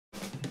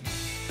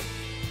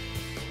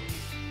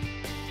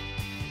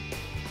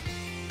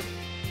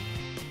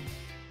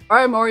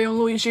Alright, Mario and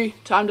Luigi,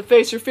 time to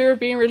face your fear of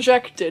being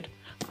rejected.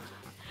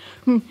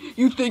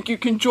 You think you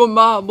can join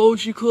my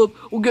emoji club?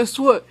 Well, guess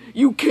what?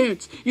 You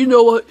can't. You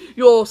know what?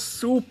 You're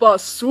super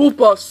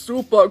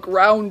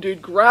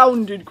grounded.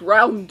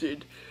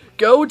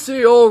 Go to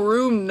your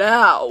room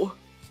now.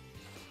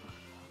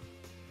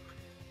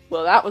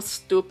 Well, that was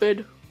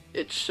stupid.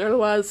 It sure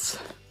was.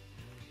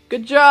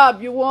 Good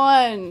job, you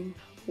won.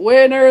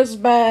 Winner's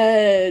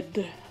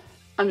bed.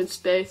 I'm in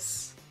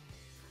space.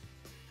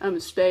 I'm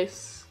in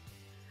space.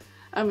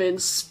 I'm in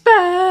space.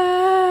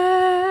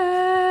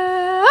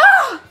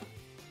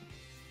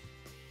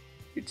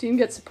 Your team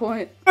gets a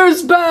point.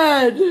 Winner's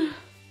bed.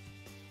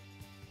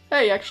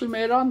 Hey, you actually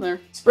made it on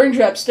there.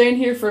 Springtrap, stay in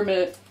here for a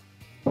minute.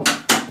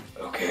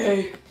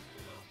 Okay.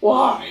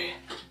 Why?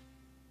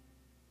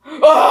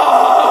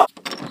 Ah!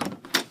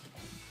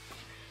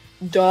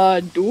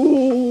 The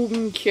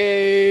Doom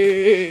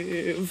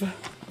Cave.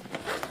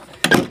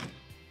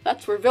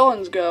 That's where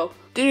villains go.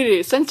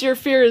 Dee, since your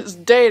fear is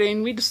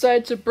dating, we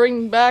decided to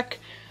bring back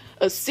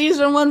a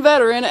Season 1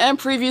 veteran and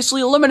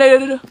previously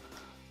eliminated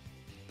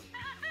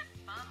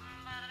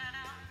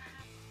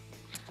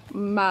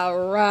my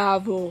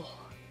rival.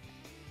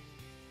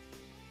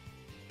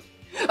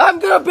 I'm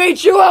gonna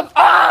beat you up!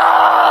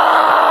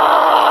 Ah!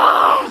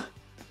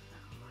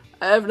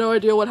 I have no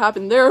idea what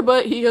happened there,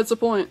 but he gets a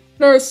point.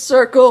 Nurse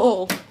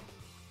Circle!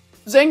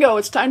 Zingo,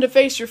 it's time to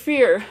face your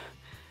fear.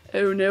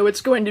 Oh no,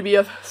 it's going to be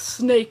a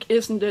snake,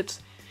 isn't it?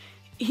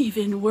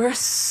 Even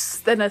worse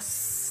than a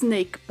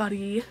snake,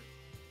 buddy.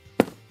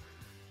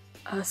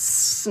 A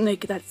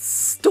snake that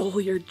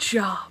stole your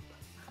job.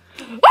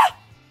 Ah!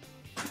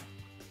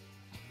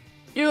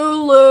 You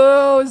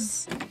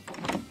lose!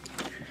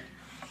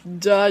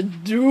 The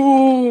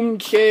Doom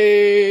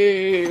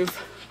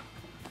Cave.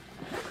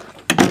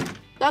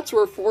 That's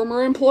where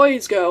former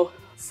employees go.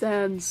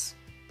 Sans,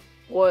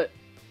 what?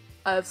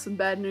 I have some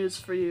bad news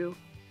for you.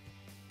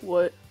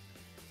 What?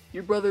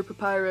 Your brother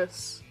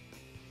Papyrus.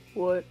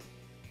 What?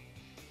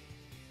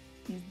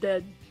 He's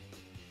dead.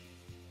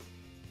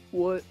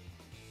 What?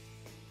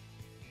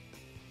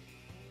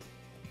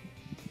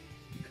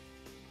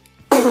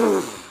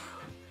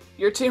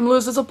 Your team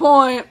loses a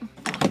point.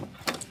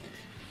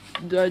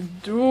 The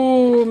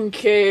Doom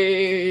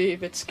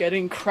Cave. It's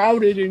getting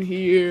crowded in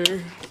here.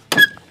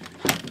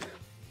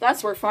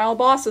 That's where final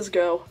bosses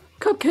go.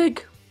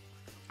 Cupcake.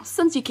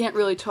 Since you can't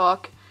really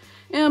talk,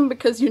 and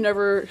because you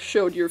never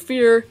showed your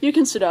fear, you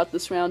can sit out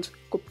this round.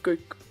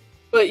 Cupcake.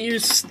 But you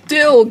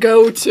still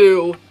go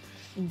to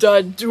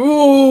the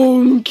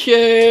Doom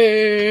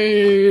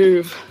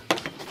Cave.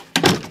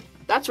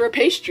 That's where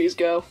pastries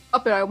go.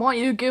 Up and I want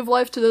you to give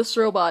life to this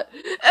robot.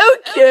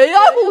 Okay,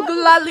 I will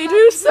gladly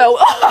do so.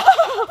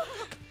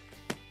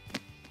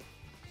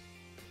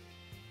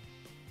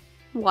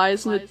 Why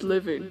isn't it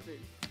living?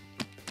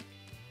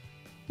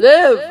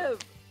 Live!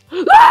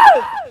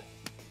 Live!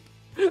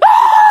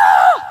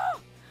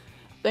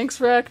 Thanks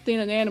for acting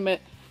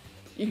inanimate.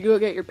 You can go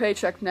get your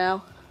paycheck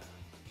now.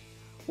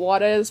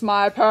 What is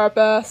my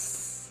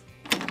purpose?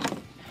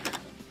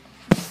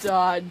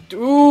 The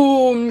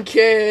Doom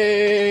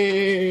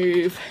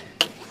Cave.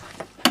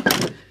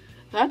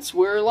 That's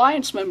where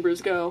Alliance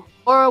members go.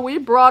 Laura, we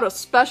brought a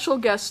special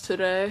guest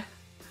today.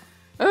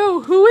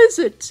 Oh, who is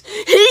it?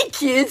 Hey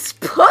kids,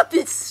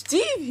 Puppet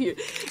Steve here,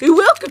 and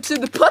welcome to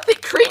the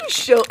Puppet Cream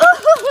Show.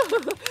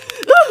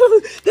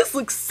 This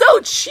looks so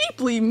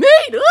cheaply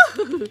made.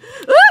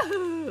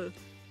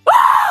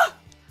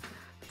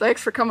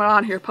 Thanks for coming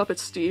on here, Puppet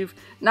Steve.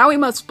 Now we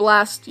must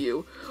blast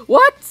you.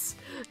 What?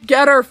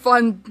 Get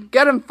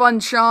him, Fun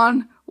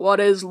Sean. What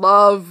is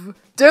love?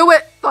 Do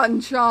it,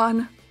 Fun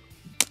Sean.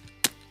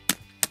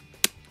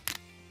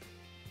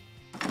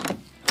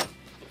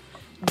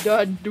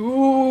 The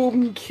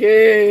Doom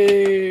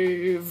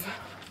Cave.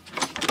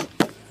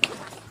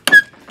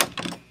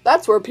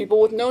 That's where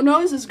people with no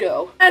noses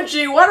go.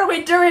 Angie, what are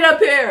we doing up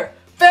here?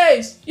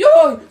 Face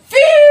your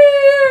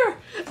fear!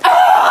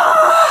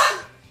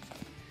 Ah!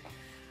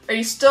 Are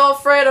you still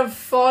afraid of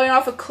falling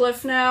off a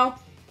cliff now?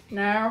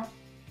 No?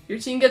 Your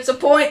team gets a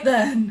point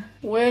then.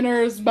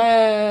 Winner's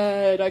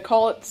bed. I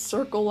call it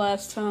circle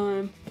last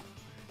time.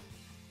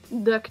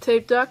 Duct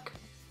tape duck?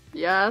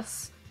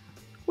 Yes.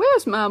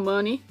 Where's my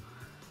money?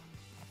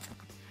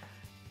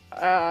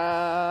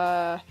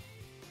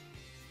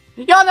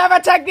 You'll never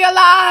take me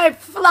alive!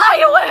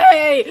 Fly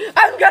away!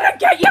 I'm gonna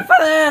get you for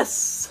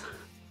this!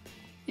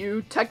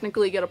 You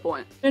technically get a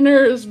point.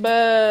 Winner's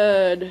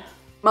bed.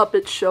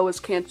 Muppet Show is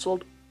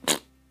cancelled.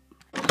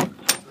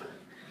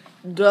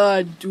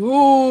 The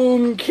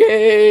Doom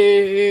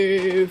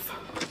Cave.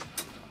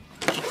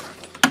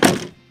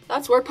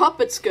 That's where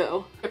puppets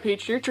go.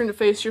 Peach, your turn to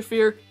face your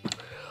fear.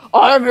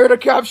 I'm here to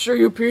capture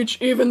you, Peach,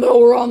 even though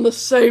we're on the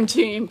same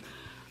team.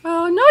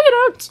 Oh, no you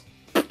don't.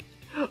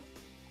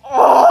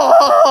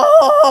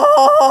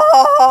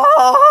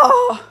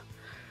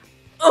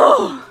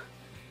 Oh.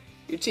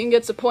 Your team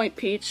gets a point,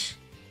 Peach.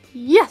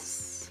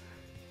 Yes.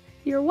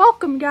 You're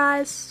welcome,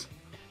 guys.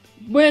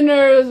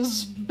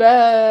 Winner's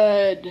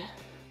bed.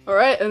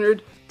 Alright,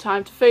 Ennard.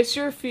 Time to face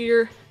your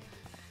fear.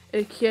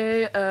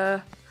 Okay,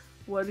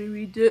 what do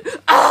we do?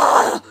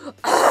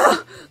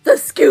 The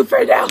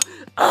scooper now.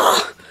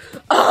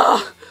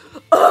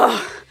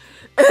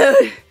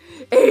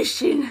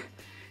 Asian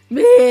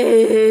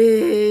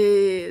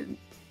man.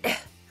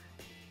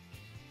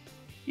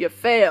 You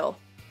fail.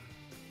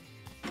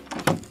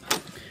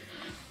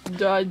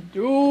 The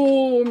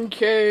Doom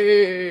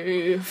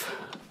Cave.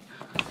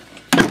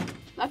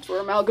 That's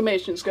where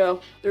amalgamations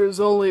go. There's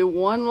only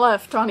one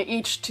left on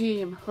each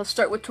team. Let's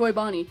start with Toy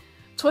Bonnie.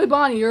 Toy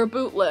Bonnie, you're a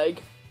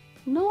bootleg.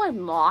 No,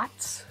 I'm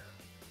not.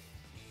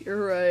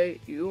 You're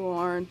right, you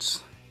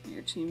aren't.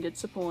 Your team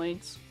gets a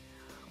point.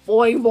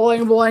 Boing,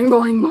 boing, boing,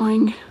 boing,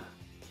 boing.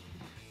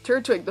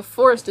 Turtwig, the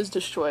forest is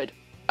destroyed.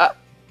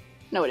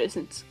 No it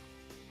isn't.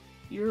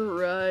 You're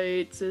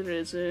right, it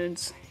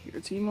isn't.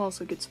 Your team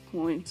also gets a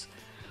point.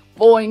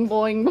 Boing,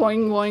 boing,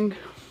 boing, boing.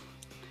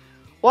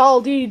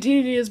 Waldy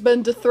Dee has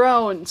been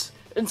dethroned.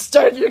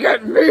 Instead, you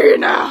get me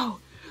now!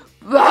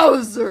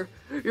 Bowser,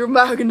 your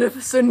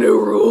magnificent new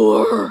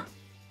ruler!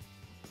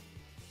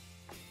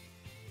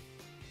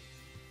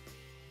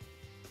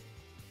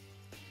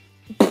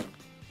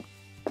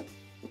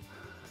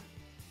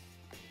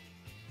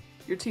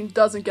 Your team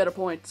doesn't get a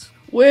point.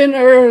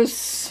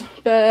 Winner's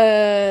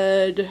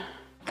bed.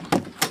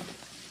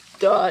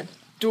 The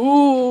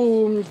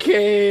Doom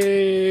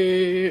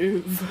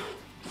Cave.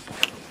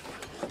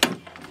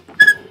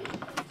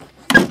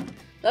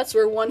 That's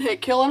where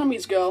one-hit kill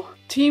enemies go.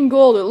 Team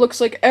Gold, it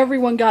looks like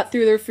everyone got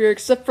through their fear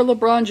except for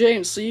LeBron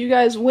James, so you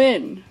guys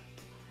win.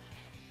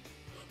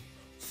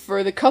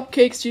 For the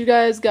cupcakes, you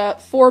guys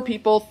got 4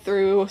 people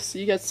through, so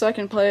you get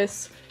second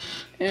place.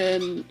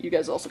 And you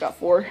guys also got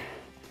 4.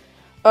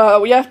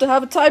 We have to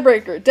have a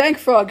tiebreaker. Dank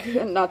Frog,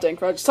 not Dank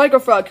Frog, Psycho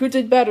Frog, who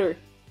did better?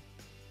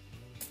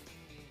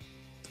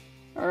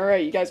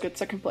 Alright, you guys get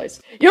second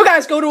place. You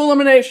guys go to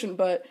elimination,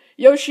 but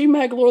Yoshi,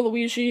 Maglor,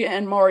 Luigi,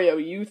 and Mario,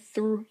 you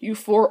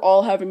 4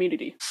 all have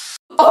immunity.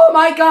 Oh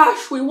my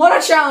gosh, we won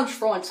a challenge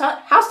for once.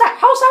 How's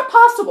that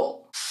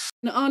possible?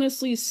 I can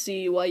honestly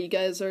see why you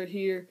guys are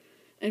here.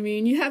 I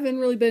mean, you haven't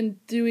really been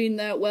doing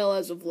that well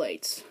as of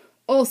late.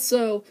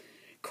 Also,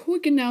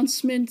 quick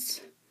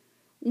announcement.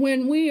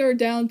 When we are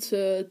down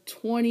to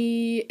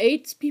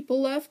 28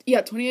 people left,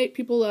 yeah, 28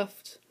 people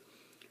left,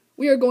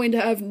 we are going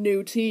to have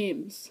new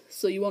teams,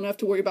 so you won't have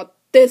to worry about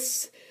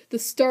the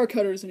Star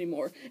Cutters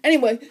anymore.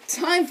 Anyway,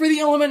 time for the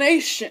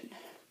elimination.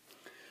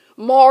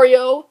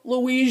 Mario,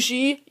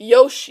 Luigi,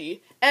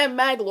 Yoshi, and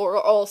Maglor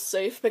are all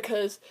safe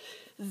because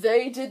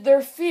they did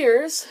their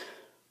fears,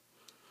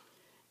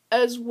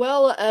 as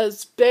well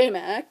as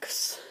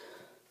Baymax.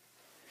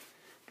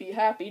 Be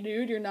happy,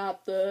 dude, you're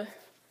not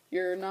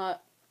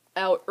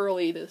out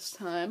early this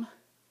time.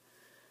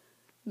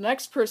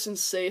 Next person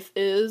safe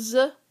is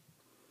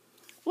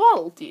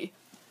Waddle-Dee,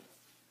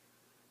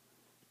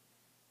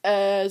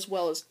 as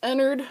well as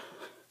Ennard.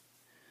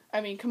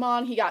 I mean, come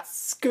on, he got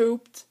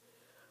scooped.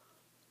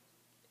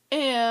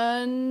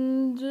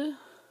 And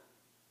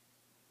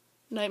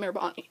Nightmare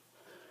Bonnie.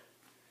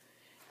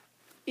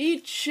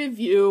 Each of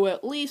you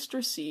at least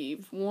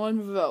receive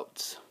 1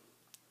 vote.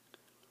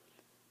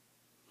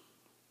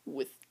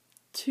 With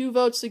 2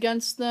 votes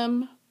against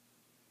them,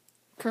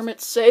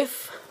 Kermit's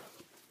safe.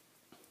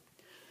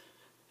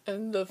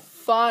 And the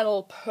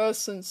final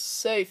person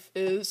safe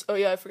is, oh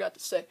yeah, I forgot to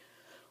say,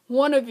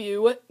 one of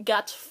you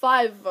got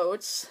 5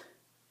 votes,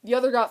 the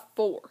other got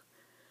 4.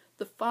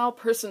 The final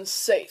person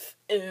safe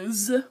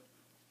is,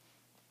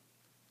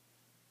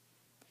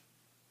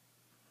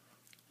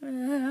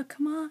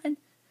 come on,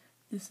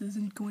 this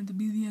isn't going to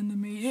be the end of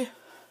me.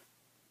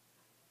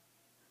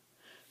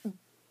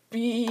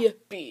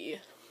 BB.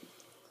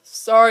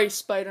 Sorry,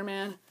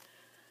 Spider-Man,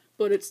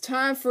 but it's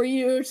time for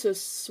you to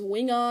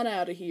swing on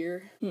out of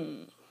here.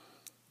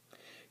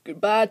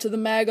 Goodbye to the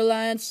Mag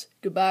Alliance,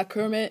 goodbye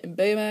Kermit and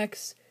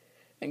Baymax,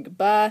 and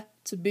goodbye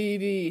to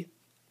BB.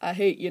 I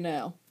hate you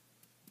now.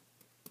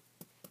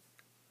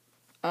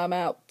 I'm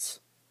out.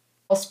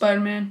 Well,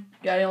 Spider-Man,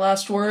 got any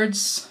last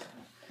words?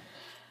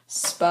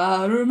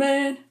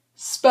 Spider-Man,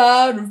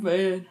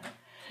 Spider-Man,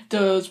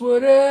 does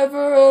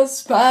whatever a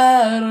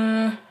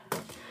spider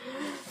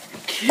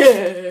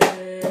can.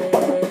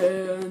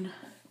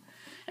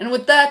 And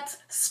with that,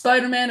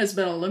 Spider-Man has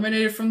been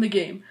eliminated from the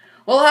game.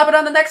 What'll happen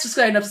on the next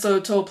exciting episode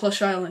of Total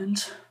Plush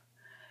Island?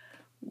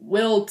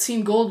 Will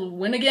Team Gold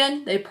win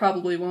again? They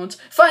probably won't.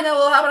 Find out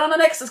what'll happen on the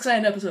next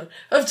exciting episode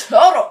of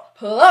Total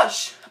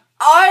Plush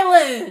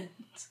Island!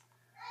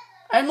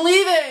 I'm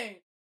leaving!